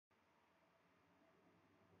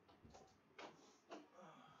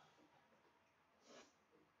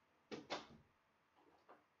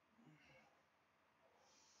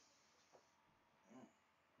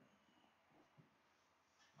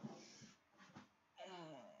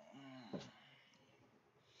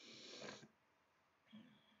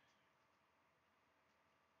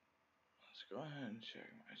go ahead and check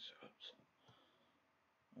my subs.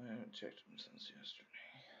 I haven't checked them since yesterday.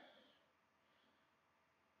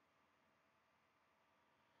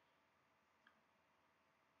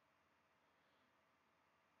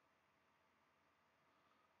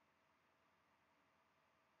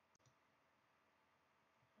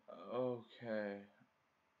 Okay.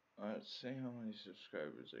 Let's see how many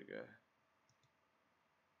subscribers I got.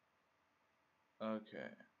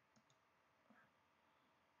 Okay.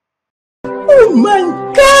 Oh my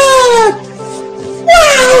god!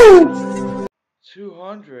 Wow!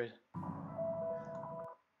 200.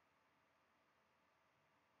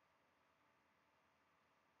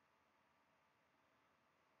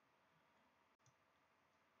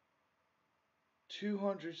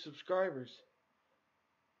 Subscribers.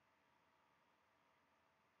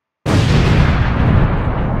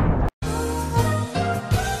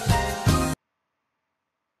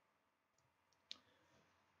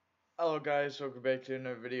 Hello guys, welcome back to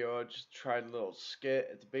another video. I just tried a little skit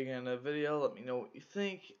at the beginning of the video. Let me know what you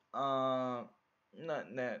think. Not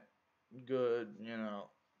that good, you know.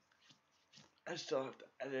 I still have to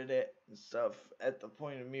edit it and stuff at the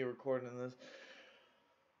point of me recording this.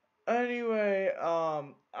 Anyway,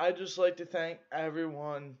 I just like to thank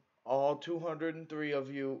everyone, all 203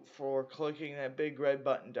 of you, for clicking that big red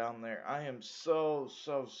button down there. I am so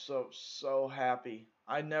happy.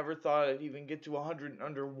 I never thought I'd even get to 100 in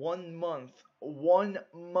under 1 month. 1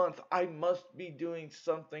 month. I must be doing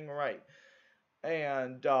something right.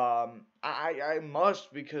 And, I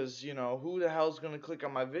must, because, you know, who the hell's gonna click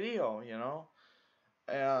on my video, you know?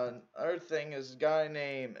 And other thing is a guy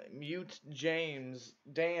named Mute James.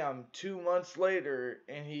 Damn, 2 months later,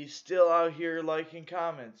 and he's still out here liking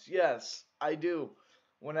comments. Yes, I do.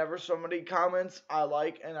 Whenever somebody comments, I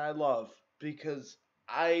like and I love, because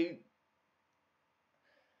I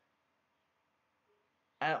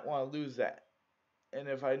don't want to lose that. And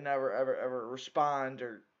if I never ever respond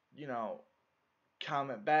or, you know,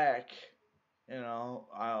 comment back, you know,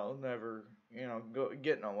 I'll never, you know,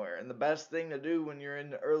 get nowhere. And the best thing to do when you're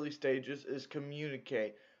in the early stages is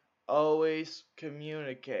communicate. Always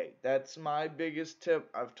communicate. That's my biggest tip.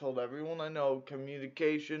 I've told everyone I know,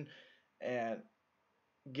 communication, and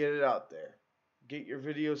get it out there. Get your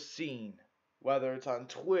videos seen, whether it's on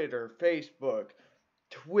Twitter, Facebook,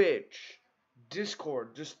 Twitch,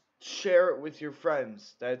 Discord. Just share it with your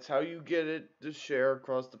friends. That's how you get it to share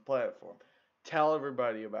across the platform. Tell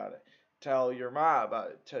everybody about it. Tell your mom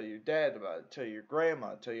about it. Tell your dad about it. Tell your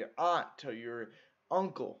grandma. Tell your aunt. Tell your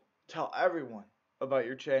uncle. Tell everyone about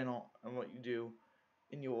your channel and what you do,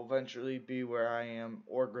 and you will eventually be where I am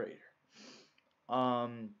or greater. I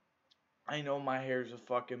know my hair's a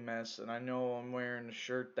fucking mess, and I know I'm wearing a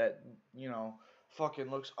shirt that, you know,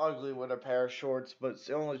 fucking looks ugly with a pair of shorts, but it's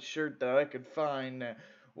the only shirt that I could find that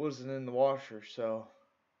wasn't in the washer, so,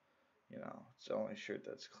 you know, it's the only shirt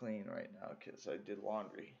that's clean right now, because I did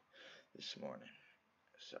laundry this morning.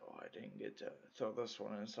 So I didn't get to throw this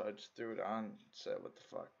one in, so I just threw it on and said, what the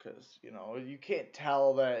fuck, because, you know, you can't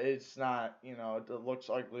tell that it's not, you know, it looks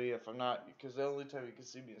ugly if I'm not, because the only time you can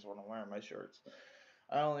see me is when I'm wearing my shorts.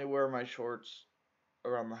 I only wear my shorts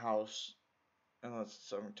around the house unless it's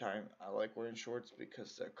summertime. I like wearing shorts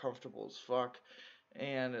because they're comfortable as fuck,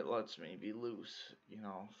 and it lets me be loose, you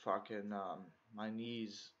know. Fucking, my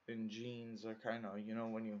knees in jeans are kind of, you know,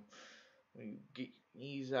 when you get your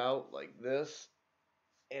knees out like this,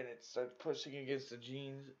 and it starts pushing against the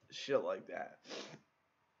jeans, shit like that.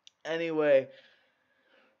 Anyway,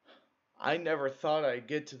 I never thought I'd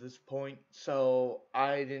get to this point, so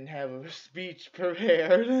I didn't have a speech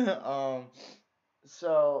prepared.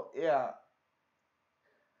 So yeah,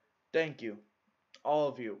 thank you, all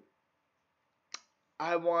of you.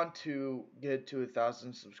 I want to get to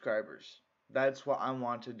 1,000 subscribers. That's what I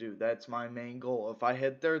want to do. That's my main goal. If I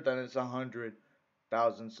hit there, then it's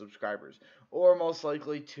 100,000 subscribers, or most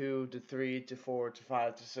likely 2 to 3 to 4 to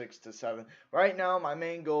 5 to 6 to 7. Right now, my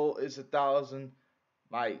main goal is 1,000.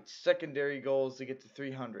 My secondary goal is to get to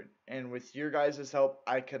 300, and with your guys' help,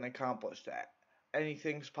 I can accomplish that.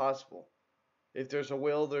 Anything's possible. If there's a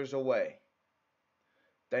will, there's a way.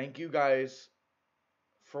 Thank you guys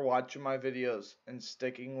for watching my videos and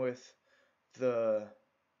sticking with the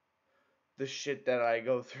shit that I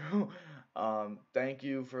go through. Thank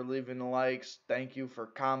you for leaving the likes. Thank you for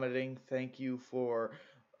commenting. Thank you for,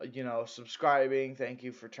 you know, subscribing. Thank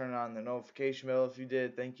you for turning on the notification bell if you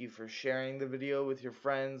did. Thank you for sharing the video with your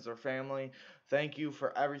friends or family. Thank you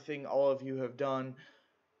for everything all of you have done.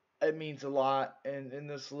 It means a lot. And in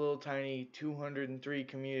this little tiny 203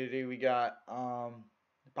 community we got,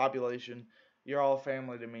 population, you're all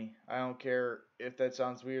family to me. I don't care if that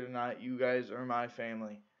sounds weird or not. You guys are my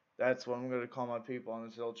family. That's what I'm going to call my people on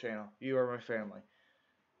this little channel. You are my family.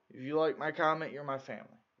 If you like my comment, you're my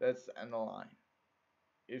family. That's the end of the line.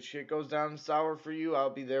 If shit goes down sour for you, I'll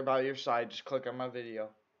be there by your side. Just click on my video.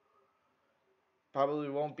 Probably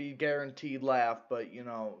won't be guaranteed laugh, but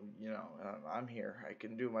I'm here. I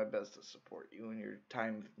can do my best to support you in your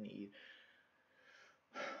time of need.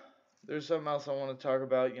 There's something else I want to talk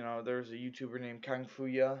about. There's a YouTuber named Kung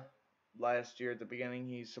Fuya. Last year at the beginning,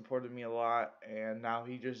 he supported me a lot, and now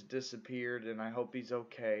he just disappeared, and I hope he's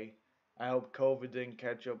okay. I hope COVID didn't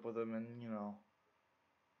catch up with him, and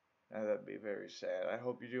that'd be very sad. I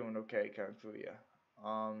hope you're doing okay, Kung Fuya.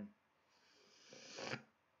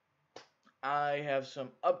 I have some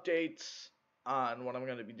updates on what I'm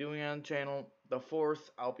going to be doing on the channel. The 4th,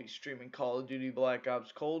 I'll be streaming Call of Duty Black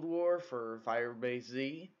Ops Cold War for Firebase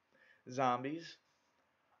Z Zombies.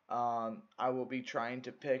 I will be trying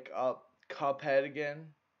to pick up Cuphead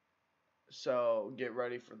again, so get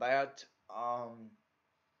ready for that.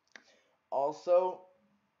 Also,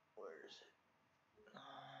 where is it?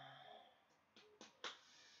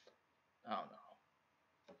 I don't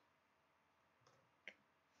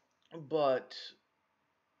know, but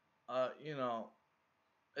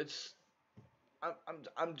it's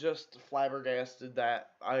I'm just flabbergasted that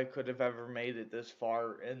I could have ever made it this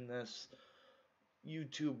far in this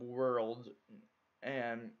YouTube world,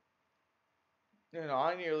 and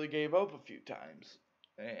I nearly gave up a few times,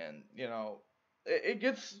 and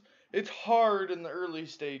it's hard in the early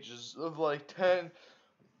stages of like 10,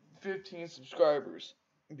 15 subscribers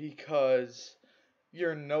because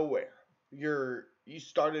you're nowhere. You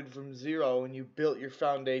started from zero and you built your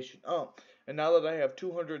foundation up. And now that I have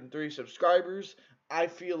 203 subscribers, I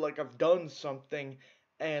feel like I've done something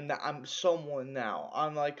and I'm someone now.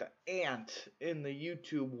 I'm like an ant in the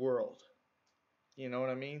YouTube world. You know what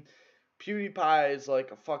I mean? PewDiePie is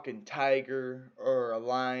like a fucking tiger or a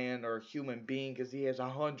lion or a human being because he has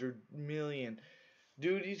 100 million.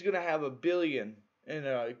 Dude, he's gonna have 1 billion in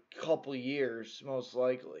a couple years, most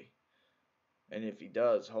likely. And if he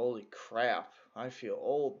does, holy crap, I feel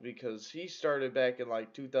old because he started back in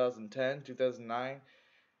like 2010, 2009.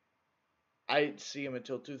 I didn't see him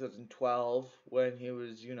until 2012 when he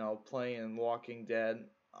was, playing Walking Dead.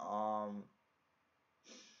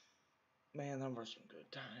 Man, those were some good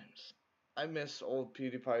times. I miss old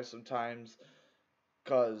PewDiePie sometimes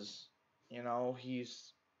because,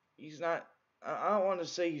 he's not, I don't want to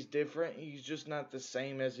say he's different. He's just not the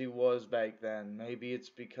same as he was back then. Maybe it's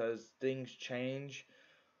because things change.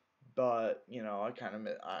 But,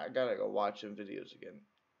 I gotta go watch some videos again.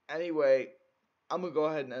 Anyway, I'm gonna go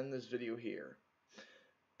ahead and end this video here.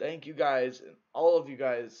 Thank you guys, and all of you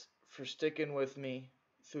guys, for sticking with me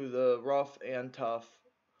through the rough and tough.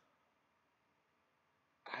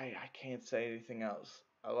 I can't say anything else.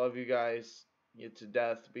 I love you guys to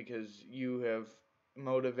death because you have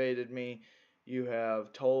motivated me. You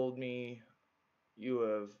have told me. You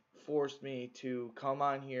have forced me to come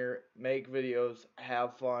on here, make videos,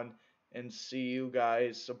 have fun, and see you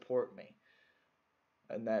guys support me.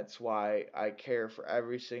 And that's why I care for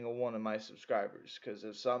every single one of my subscribers. Because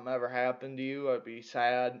if something ever happened to you, I'd be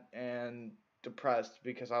sad and depressed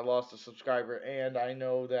because I lost a subscriber, and I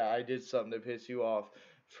know that I did something to piss you off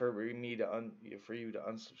for you to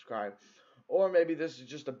unsubscribe. Or maybe this is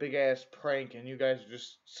just a big ass prank and you guys are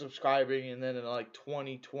just subscribing, and then in like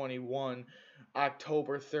 2021,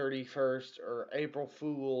 October 31st or April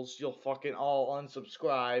Fools, you'll fucking all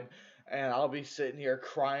unsubscribe, and I'll be sitting here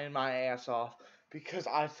crying my ass off because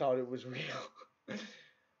I thought it was real.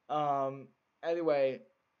 Anyway,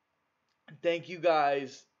 thank you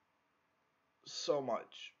guys so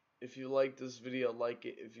much. If you like this video, like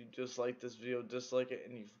it. If you dislike this video, dislike it.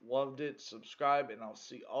 And you've loved it, subscribe. And I'll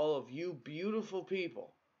see all of you beautiful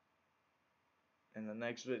people in the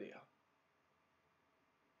next video.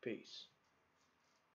 Peace.